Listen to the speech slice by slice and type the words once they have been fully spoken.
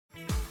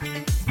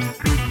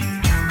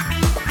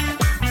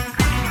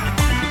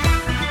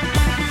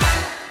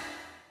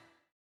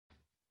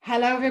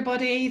Hello,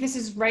 everybody. This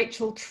is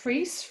Rachel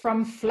Treese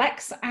from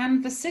Flex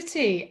and the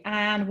City,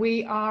 and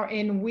we are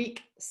in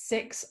week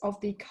 6 of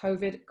the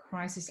COVID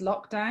crisis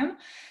lockdown.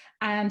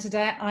 And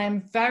today I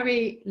am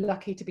very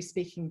lucky to be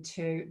speaking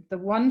to the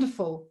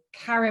wonderful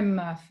Karim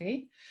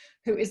Murphy,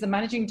 who is the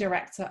managing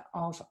director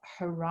of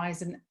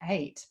Horizon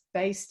 8,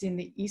 based in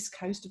the East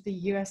Coast of the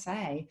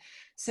USA.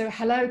 So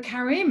hello,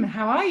 Karim.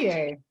 How are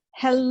you?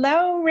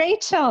 Hello,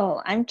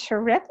 Rachel. I'm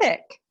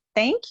terrific.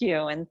 Thank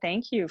you. And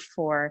thank you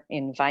for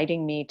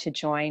inviting me to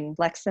join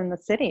Flex in the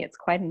City. It's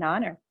quite an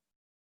honor.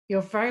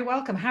 You're very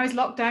welcome. How is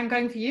lockdown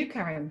going for you,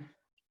 Karim?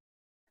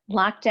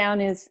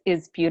 Lockdown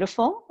is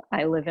beautiful.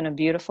 I live in a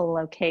beautiful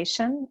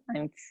location.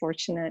 I'm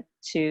fortunate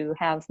to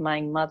have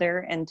my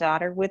mother and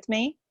daughter with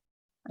me.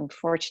 I'm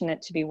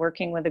fortunate to be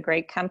working with a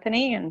great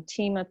company and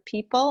team of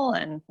people,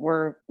 and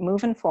we're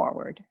moving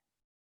forward.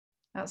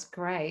 That's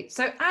great.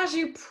 So as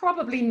you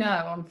probably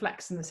know on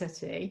Flex in the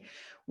City,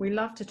 we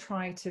love to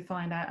try to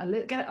find out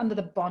get under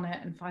the bonnet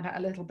and find out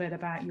a little bit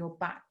about your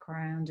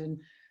background and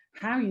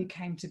how you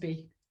came to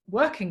be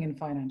working in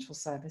financial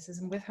services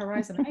and with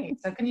Horizon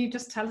 8. So can you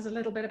just tell us a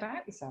little bit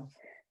about yourself?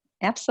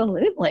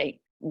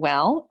 Absolutely.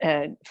 Well,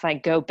 if I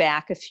go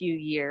back a few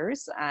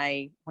years,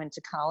 I went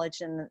to college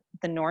in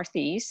the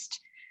Northeast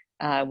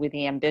with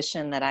the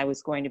ambition that I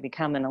was going to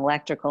become an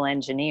electrical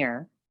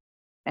engineer.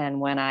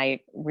 And when I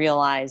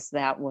realized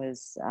that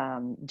was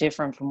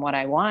different from what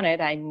I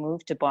wanted, I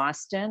moved to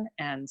Boston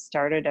and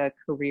started a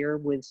career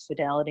with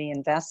Fidelity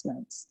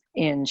Investments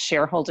in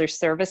shareholder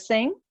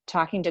servicing,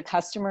 talking to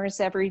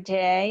customers every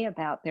day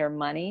about their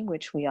money,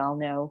 which we all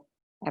know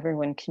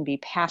everyone can be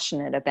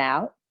passionate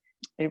about.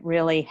 It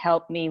really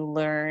helped me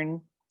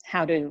learn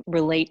how to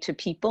relate to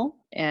people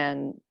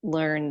and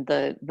learn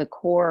the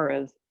core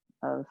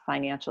of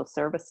financial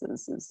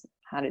services is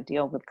how to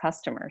deal with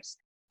customers.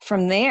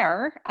 From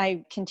there,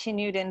 I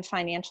continued in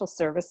financial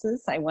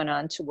services. I went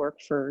on to work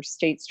for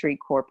State Street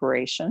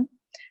Corporation,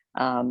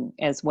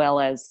 as well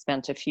as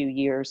spent a few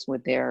years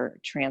with their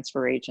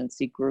transfer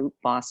agency group,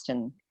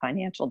 Boston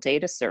Financial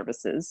Data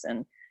Services.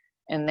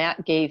 And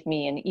that gave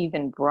me an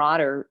even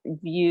broader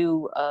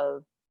view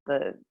of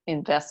the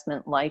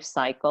investment life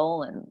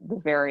cycle and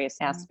the various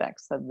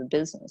aspects of the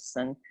business,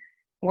 and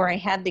where I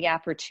had the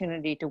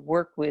opportunity to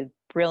work with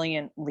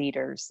brilliant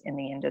leaders in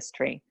the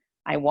industry.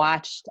 I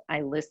watched,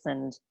 I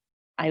listened,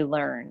 I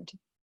learned,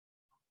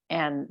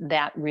 and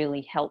that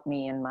really helped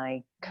me in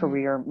my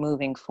career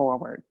moving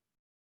forward.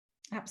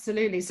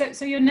 Absolutely.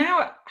 So you're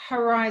now at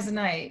Horizon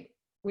 8,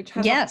 which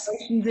has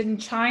operations in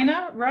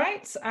China,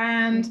 right?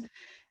 And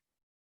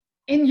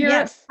in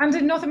Europe and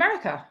in North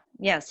America.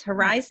 Yes,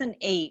 Horizon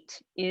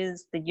 8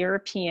 is the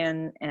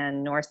European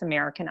and North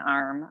American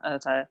arm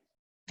of a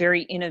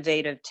very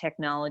innovative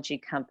technology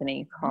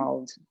company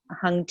called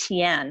Hung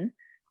Tien,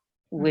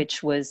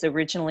 which was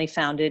originally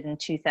founded in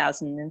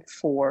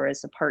 2004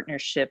 as a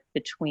partnership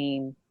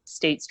between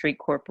State Street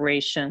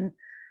Corporation,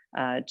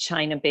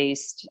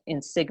 China-based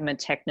Insigma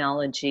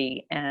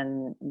Technology,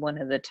 and one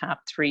of the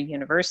top 3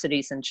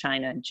 universities in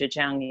China,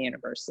 Zhejiang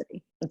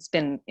University. It's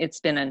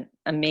been an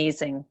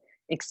amazing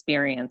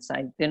experience.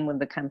 I've been with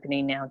the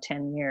company now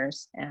 10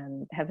 years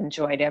and have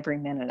enjoyed every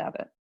minute of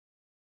it.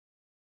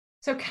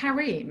 So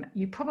Karim,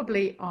 you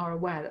probably are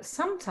aware that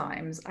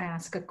sometimes I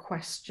ask a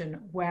question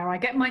where I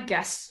get my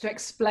guests to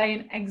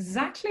explain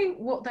exactly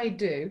what they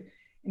do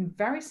in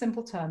very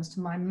simple terms to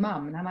my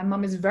mum. Now, my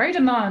mum is very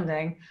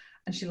demanding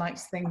and she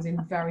likes things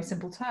in very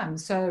simple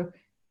terms. So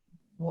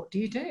what do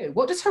you do?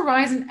 What does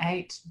Horizon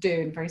 8 do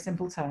in very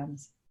simple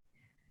terms?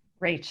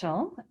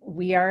 Rachel,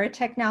 we are a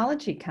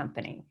technology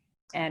company,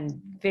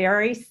 and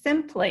very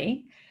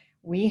simply,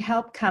 we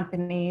help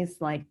companies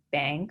like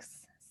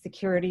banks,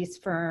 securities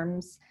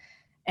firms,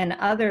 and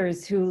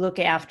others who look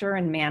after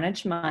and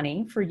manage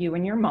money for you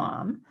and your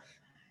mom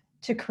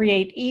to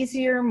create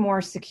easier,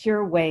 more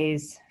secure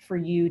ways for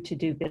you to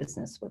do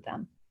business with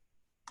them.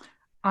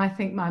 I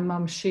think my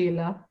mum,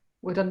 Sheila,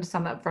 would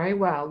understand that very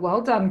well. Well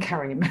done,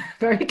 Karim.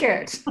 Very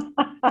good.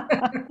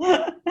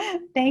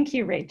 Thank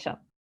you, Rachel.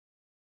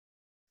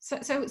 So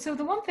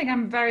the one thing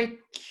I'm very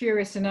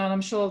curious to know, and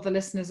I'm sure the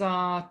listeners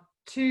are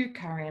too,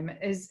 Karim,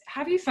 is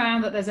have you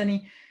found that there's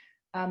any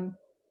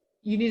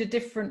you need a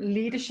different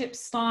leadership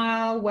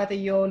style, whether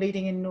you're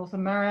leading in North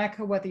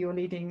America, whether you're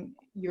leading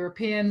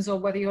Europeans, or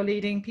whether you're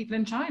leading people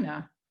in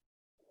China?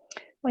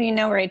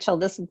 Well, Rachel,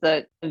 this is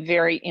a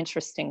very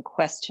interesting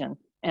question.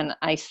 And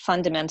I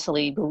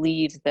fundamentally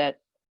believe that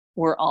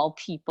we're all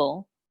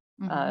people,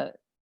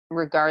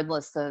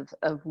 regardless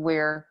of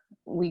where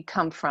we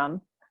come from.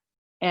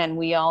 And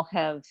we all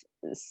have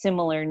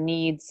similar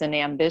needs and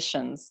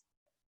ambitions.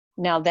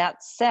 Now,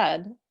 that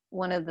said,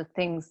 one of the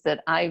things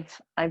that I've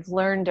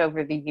learned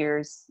over the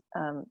years,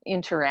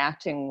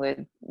 interacting with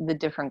the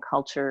different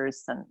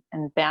cultures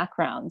and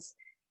backgrounds,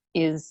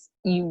 is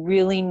you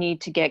really need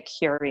to get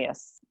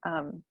curious.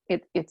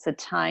 It's a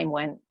time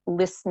when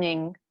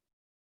listening,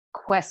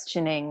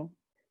 questioning,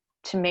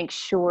 to make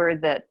sure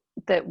that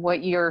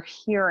what you're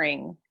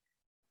hearing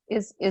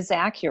is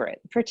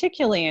accurate,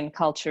 particularly in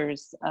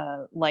cultures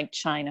like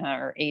China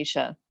or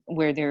Asia,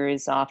 where there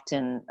is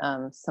often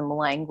some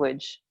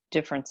language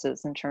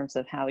differences in terms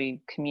of how you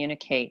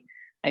communicate.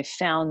 I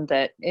found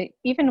that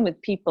even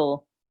with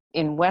people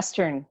in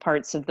Western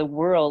parts of the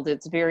world,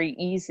 it's very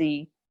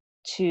easy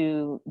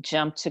to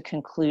jump to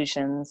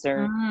conclusions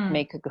or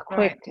make a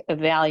quick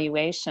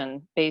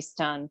evaluation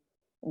based on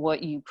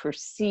what you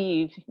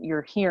perceive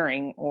you're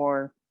hearing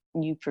or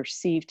you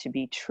perceive to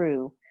be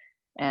true.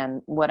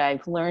 And what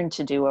I've learned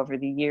to do over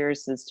the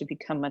years is to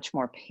become much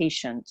more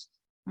patient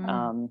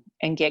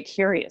and get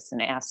curious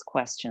and ask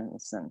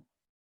questions and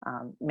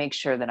make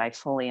sure that I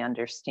fully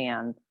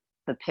understand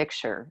the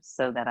picture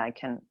so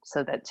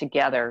that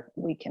together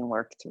we can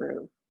work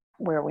through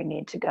where we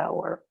need to go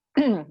or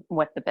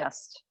what the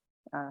best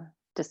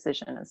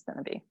decision is going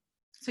to be.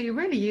 So you're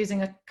really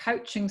using a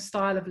coaching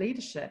style of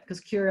leadership, because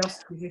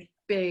curiosity is a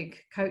big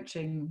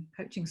coaching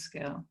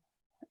skill.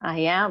 I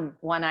am,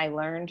 one I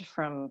learned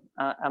from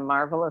a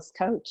marvelous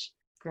coach.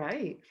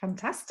 Great,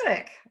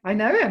 fantastic. I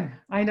know him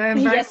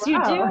very yes,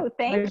 well. You do.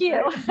 Thank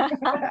you.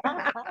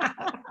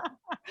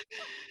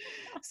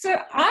 So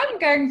I'm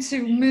going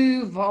to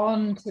move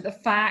on to the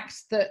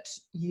fact that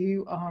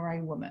you are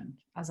a woman,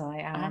 as I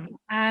am,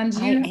 and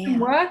you have been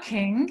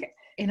working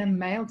in a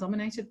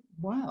male-dominated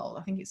world.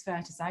 I think it's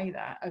fair to say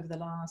that over the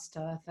last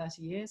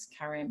 30 years,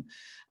 Karim.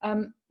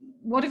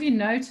 What have you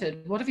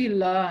noted? What have you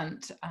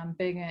learned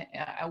being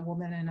a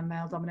woman in a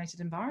male-dominated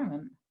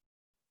environment?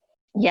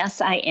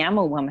 Yes, I am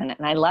a woman,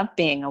 and I love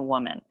being a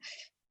woman.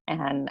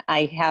 And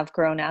I have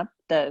grown up.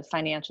 The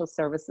financial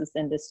services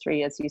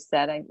industry, as you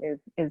said,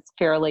 is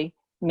fairly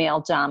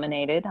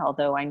male-dominated,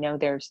 although I know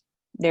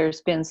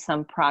there's been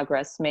some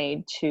progress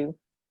made to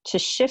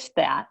shift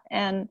that.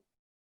 And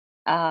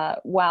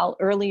while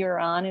earlier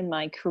on in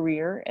my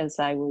career, as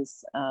I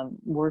was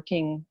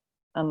working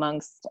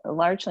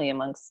largely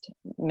amongst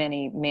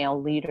many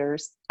male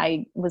leaders,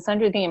 I was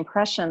under the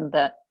impression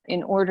that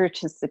in order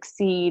to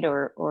succeed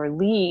or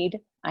lead,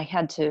 I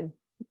had to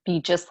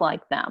be just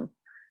like them.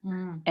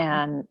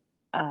 And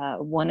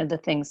one of the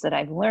things that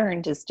I've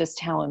learned is just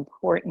how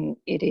important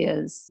it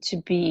is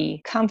to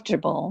be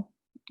comfortable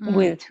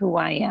with who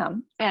I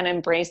am and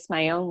embrace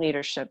my own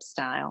leadership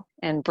style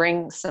and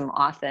bring some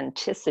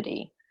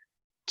authenticity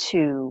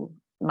to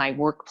my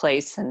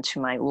workplace and to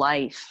my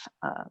life.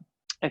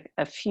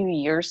 A few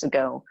years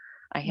ago,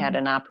 I had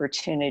an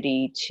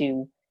opportunity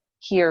to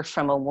hear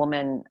from a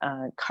woman,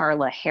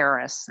 Carla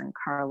Harris, and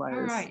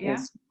Carla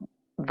is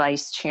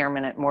vice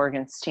chairman at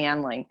Morgan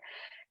Stanley.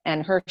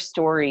 And her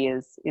story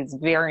is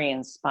very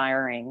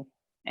inspiring.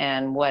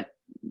 And what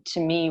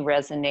to me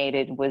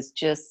resonated was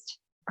just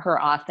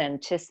her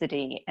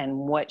authenticity and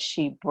what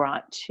she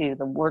brought to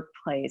the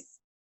workplace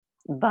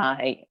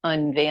by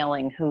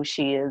unveiling who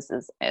she is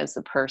as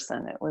a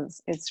person.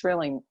 It's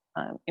really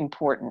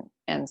important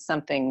and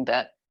something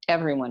that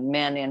everyone,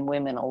 men and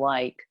women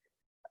alike,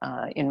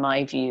 in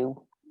my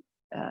view,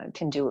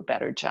 can do a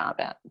better job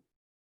at.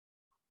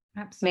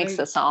 Absolutely. Makes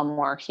us all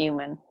more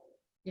human.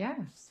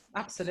 Yes,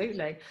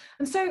 absolutely.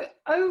 And so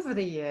over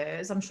the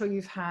years, I'm sure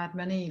you've had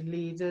many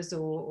leaders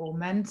or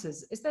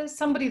mentors. Is there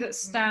somebody that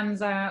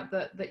stands out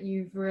that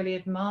you've really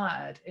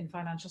admired in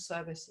financial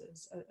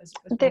services as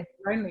one of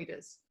your own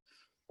leaders?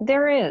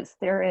 There is.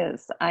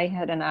 I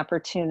had an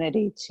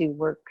opportunity to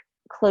work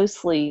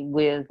closely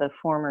with the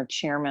former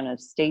chairman of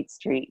State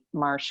Street,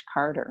 Marsh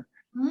Carter.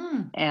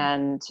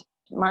 And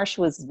Marsh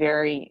is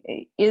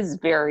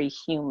very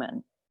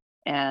human.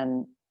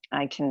 And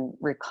I can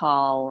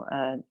recall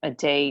a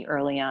day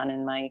early on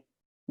in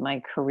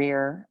my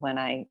career when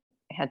I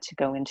had to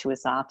go into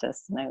his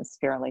office and I was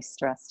fairly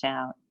stressed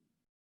out.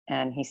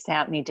 And he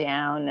sat me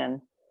down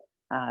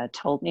and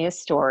told me a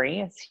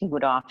story, as he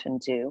would often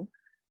do,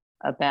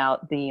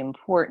 about the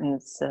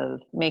importance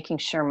of making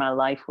sure my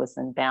life was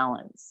in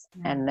balance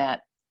and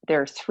that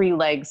there are three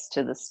legs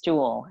to the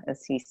stool,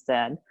 as he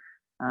said.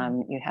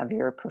 You have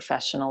your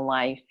professional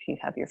life, you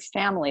have your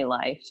family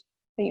life,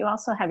 but you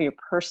also have your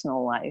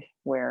personal life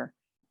where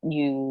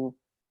you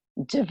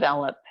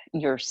develop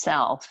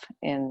yourself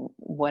in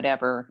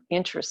whatever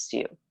interests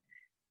you.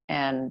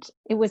 And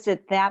it was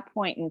at that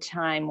point in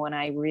time when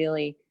I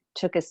really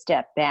took a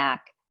step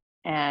back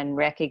and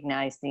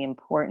recognized the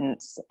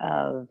importance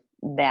of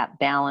that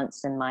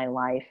balance in my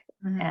life.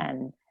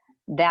 And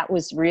that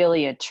was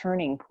really a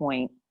turning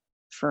point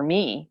for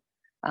me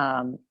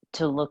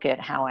to look at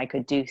how I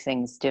could do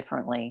things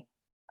differently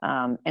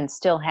and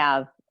still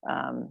have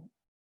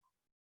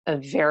a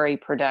very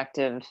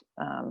productive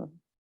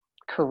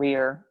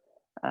career,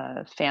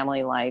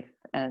 family life,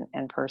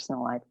 and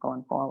personal life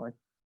going forward.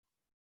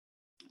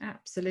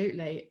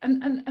 Absolutely.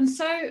 And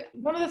so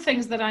one of the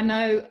things that I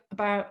know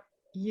about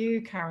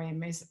you,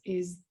 Karim,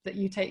 is that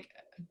you take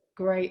a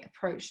great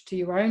approach to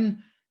your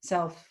own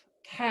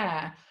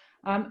self-care.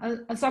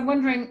 And so I'm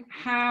wondering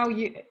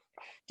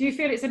do you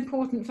feel it's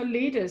important for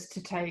leaders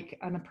to take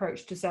an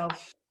approach to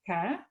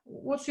self-care?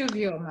 What's your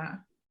view on that?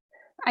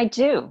 I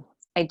do.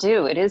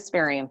 It is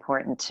very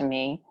important to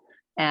me.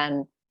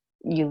 And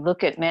you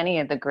look at many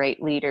of the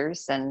great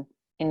leaders and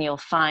you'll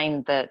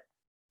find that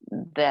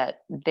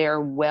that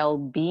their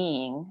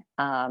well-being,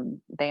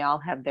 they all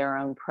have their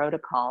own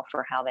protocol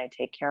for how they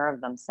take care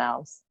of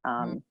themselves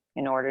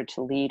in order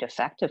to lead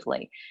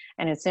effectively.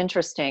 And it's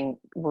interesting,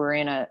 we're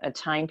in a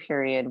time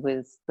period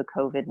with the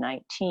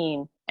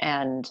COVID-19,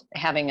 and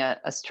having a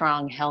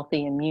strong,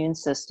 healthy immune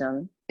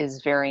system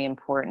is very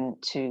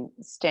important to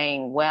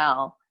staying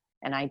well.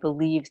 And I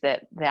believe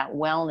that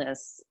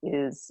wellness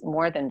is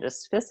more than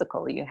just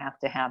physical. You have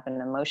to have an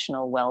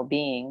emotional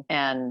well-being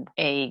and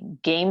a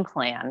game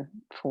plan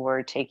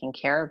for taking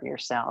care of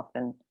yourself.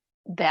 And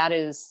that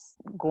is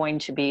going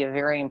to be a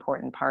very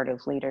important part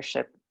of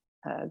leadership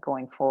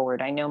going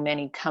forward. I know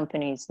many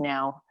companies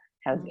now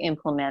have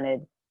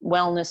implemented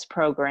wellness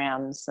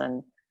programs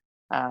and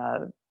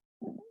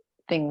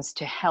things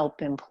to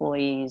help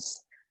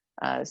employees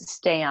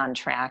stay on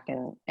track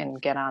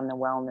and get on the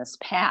wellness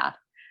path.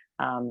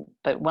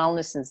 But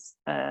wellness is,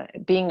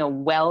 being a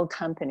well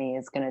company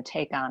is going to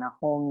take on a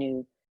whole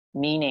new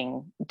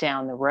meaning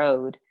down the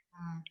road.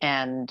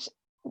 And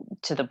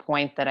to the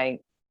point that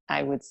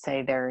I would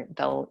say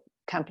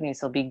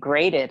companies will be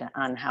graded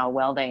on how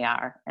well they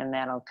are. And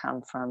that'll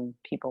come from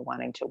people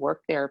wanting to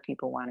work there,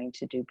 people wanting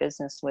to do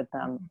business with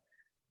them.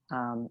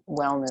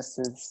 Wellness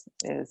is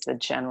a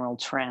general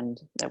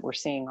trend that we're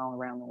seeing all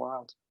around the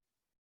world.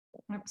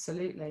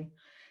 Absolutely.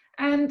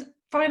 And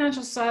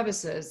financial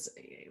services,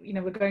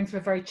 we're going through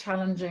a very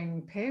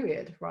challenging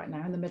period right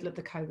now in the middle of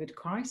the COVID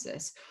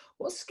crisis.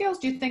 What skills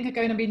do you think are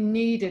going to be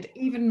needed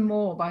even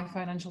more by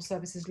financial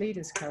services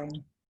leaders,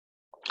 Karen?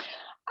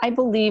 I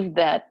believe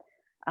that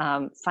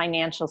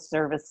financial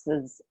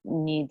services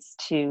needs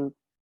to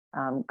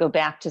go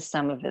back to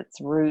some of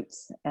its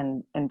roots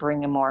and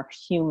bring a more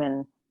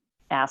human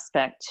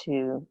aspect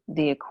to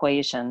the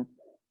equation,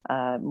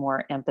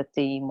 more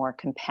empathy, more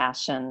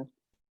compassion,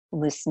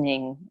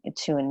 listening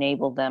to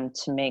enable them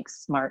to make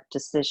smart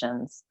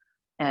decisions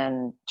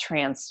and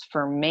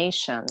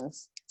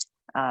transformations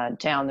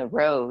down the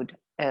road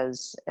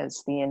as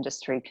the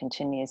industry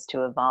continues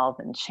to evolve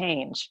and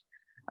change.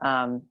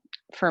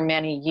 For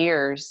many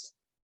years,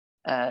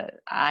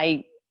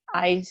 I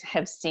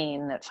have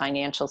seen that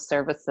financial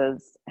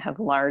services have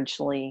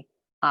largely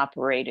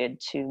operated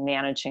to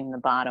managing the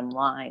bottom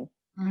line.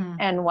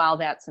 And while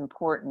that's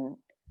important,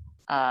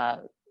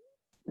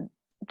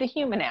 the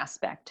human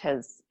aspect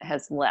has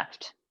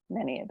left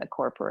many of the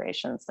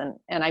corporations.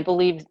 And I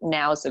believe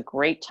now is a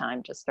great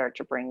time to start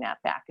to bring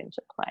that back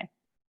into play.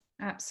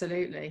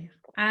 Absolutely.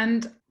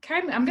 And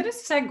Karen, I'm going to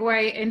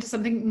segue into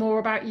something more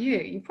about you.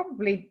 You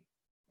probably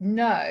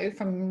know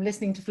from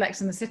listening to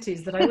Flex in the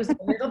Cities that I was a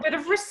little bit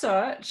of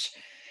research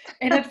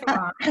in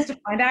advance to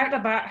find out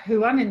about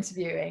who I'm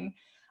interviewing.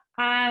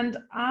 And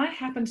I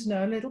happen to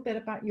know a little bit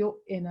about your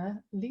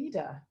inner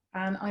leader.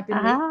 And I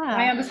believe,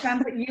 I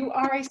understand that you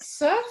are a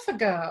surfer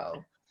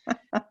girl.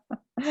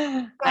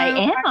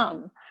 I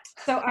am.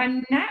 So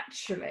I'm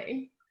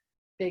naturally,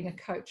 being a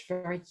coach,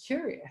 very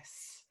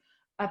curious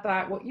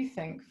about what you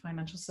think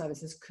financial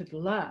services could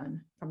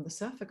learn from the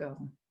surfer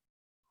girl.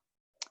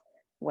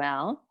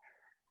 Well,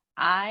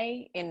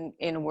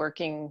 in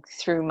working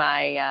through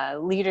my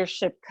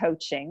leadership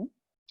coaching,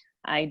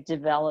 I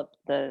developed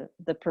the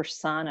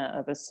persona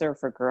of a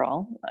surfer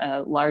girl,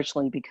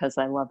 largely because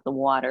I love the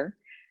water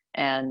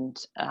and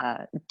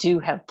do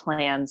have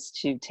plans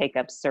to take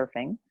up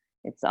surfing.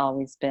 It's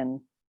always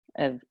been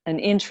an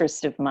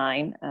interest of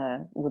mine.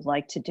 Would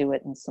like to do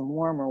it in some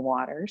warmer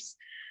waters,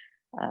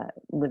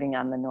 living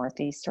on the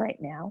Northeast right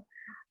now.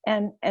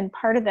 And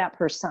part of that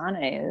persona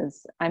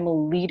is I'm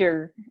a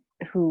leader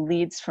who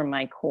leads from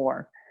my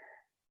core.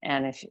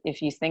 And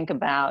if you think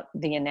about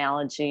the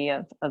analogy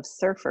of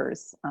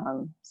surfers,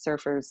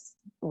 surfers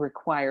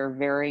require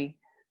very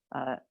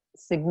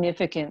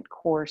significant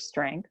core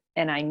strength.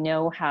 And I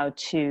know how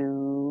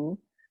to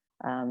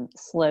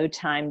slow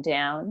time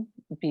down,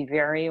 be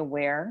very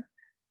aware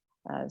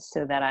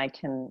so that I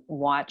can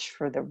watch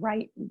for the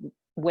right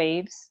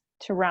waves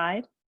to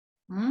ride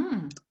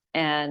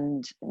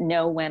and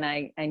know when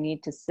I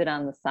need to sit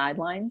on the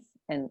sidelines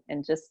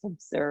and just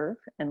observe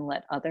and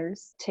let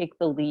others take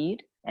the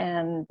lead.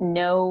 And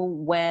know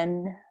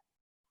when,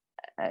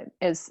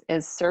 as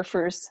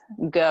surfers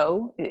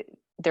go,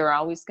 there are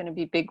always going to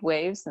be big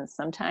waves, and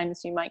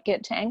sometimes you might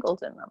get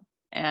tangled in them.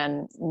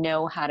 And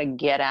know how to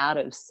get out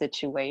of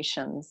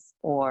situations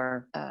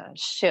or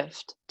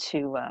shift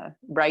to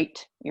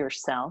right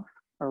yourself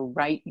or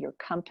right your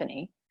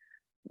company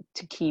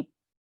to keep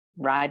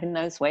riding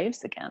those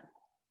waves again.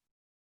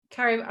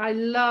 Carrie, I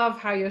love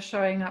how you're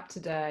showing up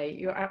today.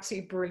 You're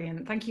absolutely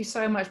brilliant. Thank you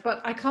so much.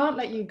 But I can't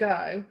let you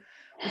go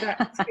without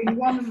asking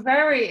one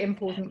very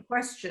important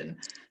question.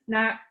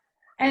 Now,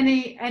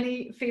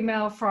 any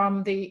female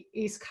from the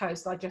East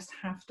Coast, I just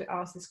have to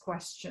ask this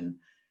question.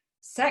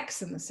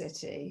 Sex and the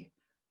City,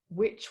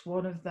 which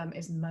one of them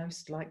is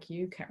most like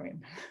you,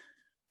 Karen?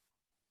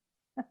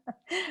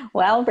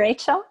 Well,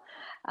 Rachel,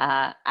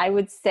 I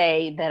would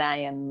say that I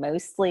am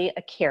mostly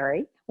a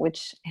Carrie,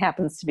 which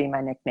happens to be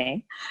my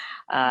nickname.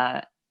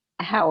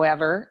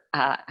 However,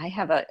 I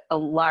have a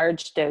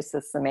large dose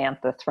of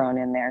Samantha thrown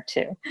in there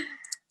too.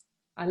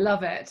 I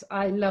love it.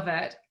 I love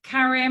it.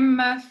 Karim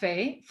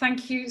Murphy,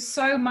 thank you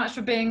so much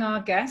for being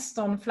our guest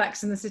on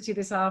Flex in the City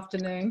this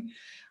afternoon.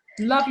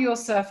 Love your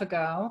Surfer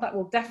Girl. That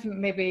will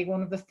definitely be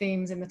one of the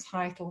themes in the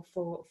title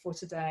for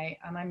today.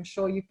 And I'm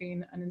sure you've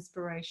been an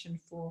inspiration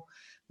for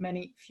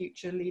many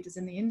future leaders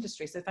in the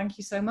industry. So thank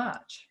you so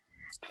much.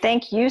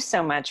 Thank you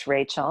so much,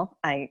 Rachel.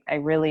 I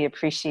really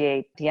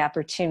appreciate the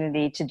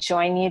opportunity to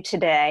join you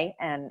today.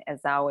 And as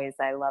always,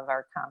 I love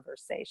our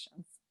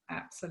conversations.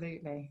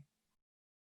 Absolutely.